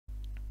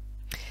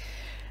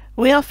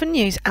We often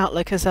use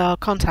Outlook as our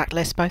contact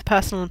list, both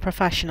personal and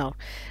professional,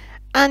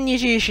 and you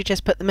usually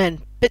just put them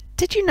in. But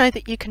did you know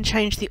that you can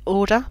change the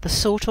order, the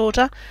sort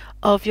order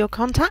of your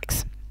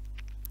contacts?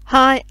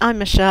 Hi, I'm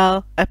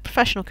Michelle, a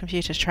professional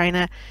computers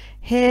trainer,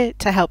 here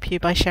to help you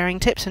by sharing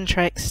tips and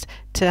tricks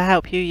to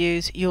help you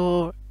use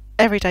your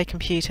everyday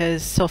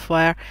computers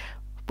software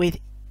with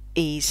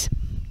ease.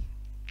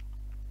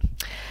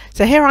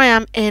 So here I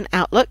am in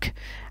Outlook,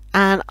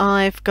 and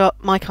I've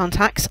got my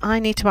contacts. I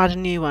need to add a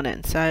new one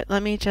in, so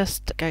let me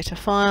just go to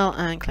File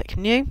and click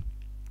New,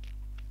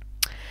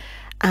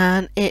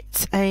 and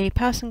it's a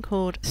person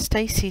called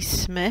Stacey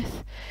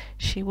Smith.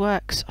 She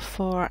works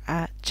for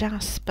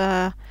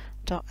Jasper.ai,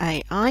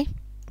 a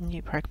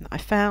new program that I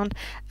found,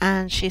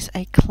 and she's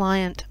a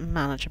client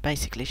manager.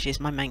 Basically, she's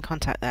my main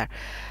contact there.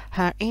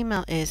 Her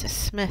email is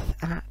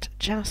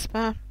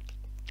smith@jasper,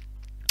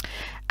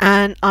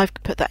 and I've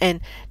put that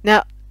in.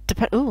 Now,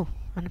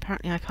 and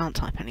apparently I can't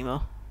type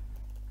anymore.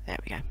 There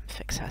we go,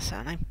 fix her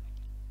surname.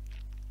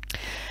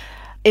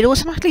 It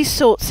automatically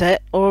sorts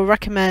it, or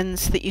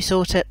recommends that you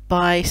sort it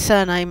by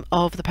surname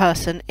of the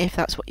person if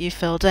that's what you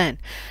filled in.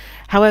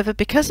 However,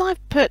 because I've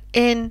filled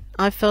in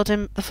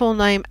the full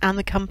name and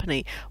the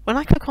company, when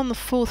I click on the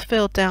fourth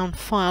field down,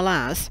 File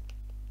As,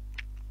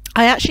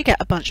 I actually get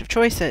a bunch of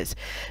choices.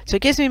 So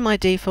it gives me my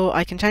default.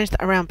 I can change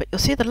that around, but you'll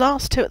see the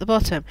last two at the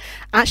bottom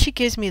actually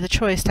gives me the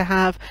choice to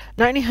have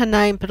not only her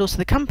name but also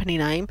the company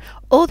name,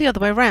 or the other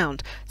way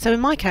around. So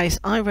in my case,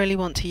 I really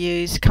want to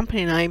use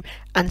company name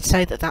and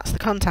say that that's the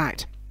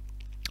contact.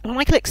 When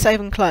I click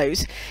Save and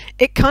Close,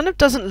 it kind of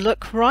doesn't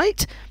look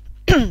right,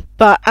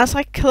 but as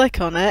I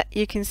click on it,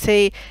 you can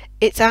see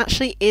it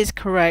actually is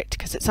correct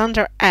because it's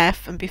under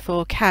F and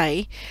before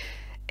K.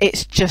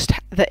 It's just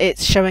that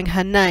it's showing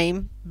her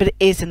name, but it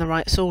is in the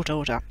right sort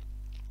order.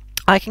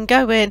 I can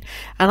go in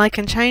and I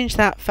can change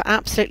that for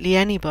absolutely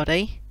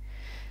anybody.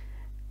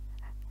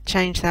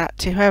 Change that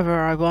to whoever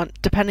I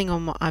want, depending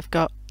on what I've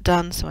got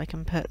done. So I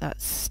can put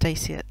that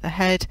Stacey at the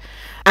head,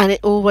 and it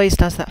always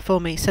does that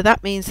for me. So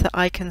that means that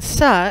I can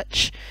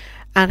search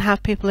and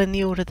have people in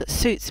the order that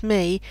suits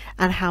me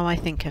and how I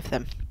think of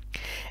them.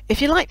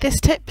 If you like this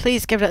tip,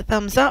 please give it a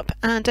thumbs up,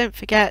 and don't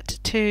forget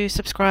to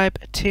subscribe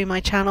to my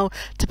channel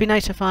to be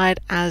notified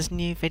as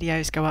new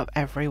videos go up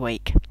every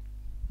week.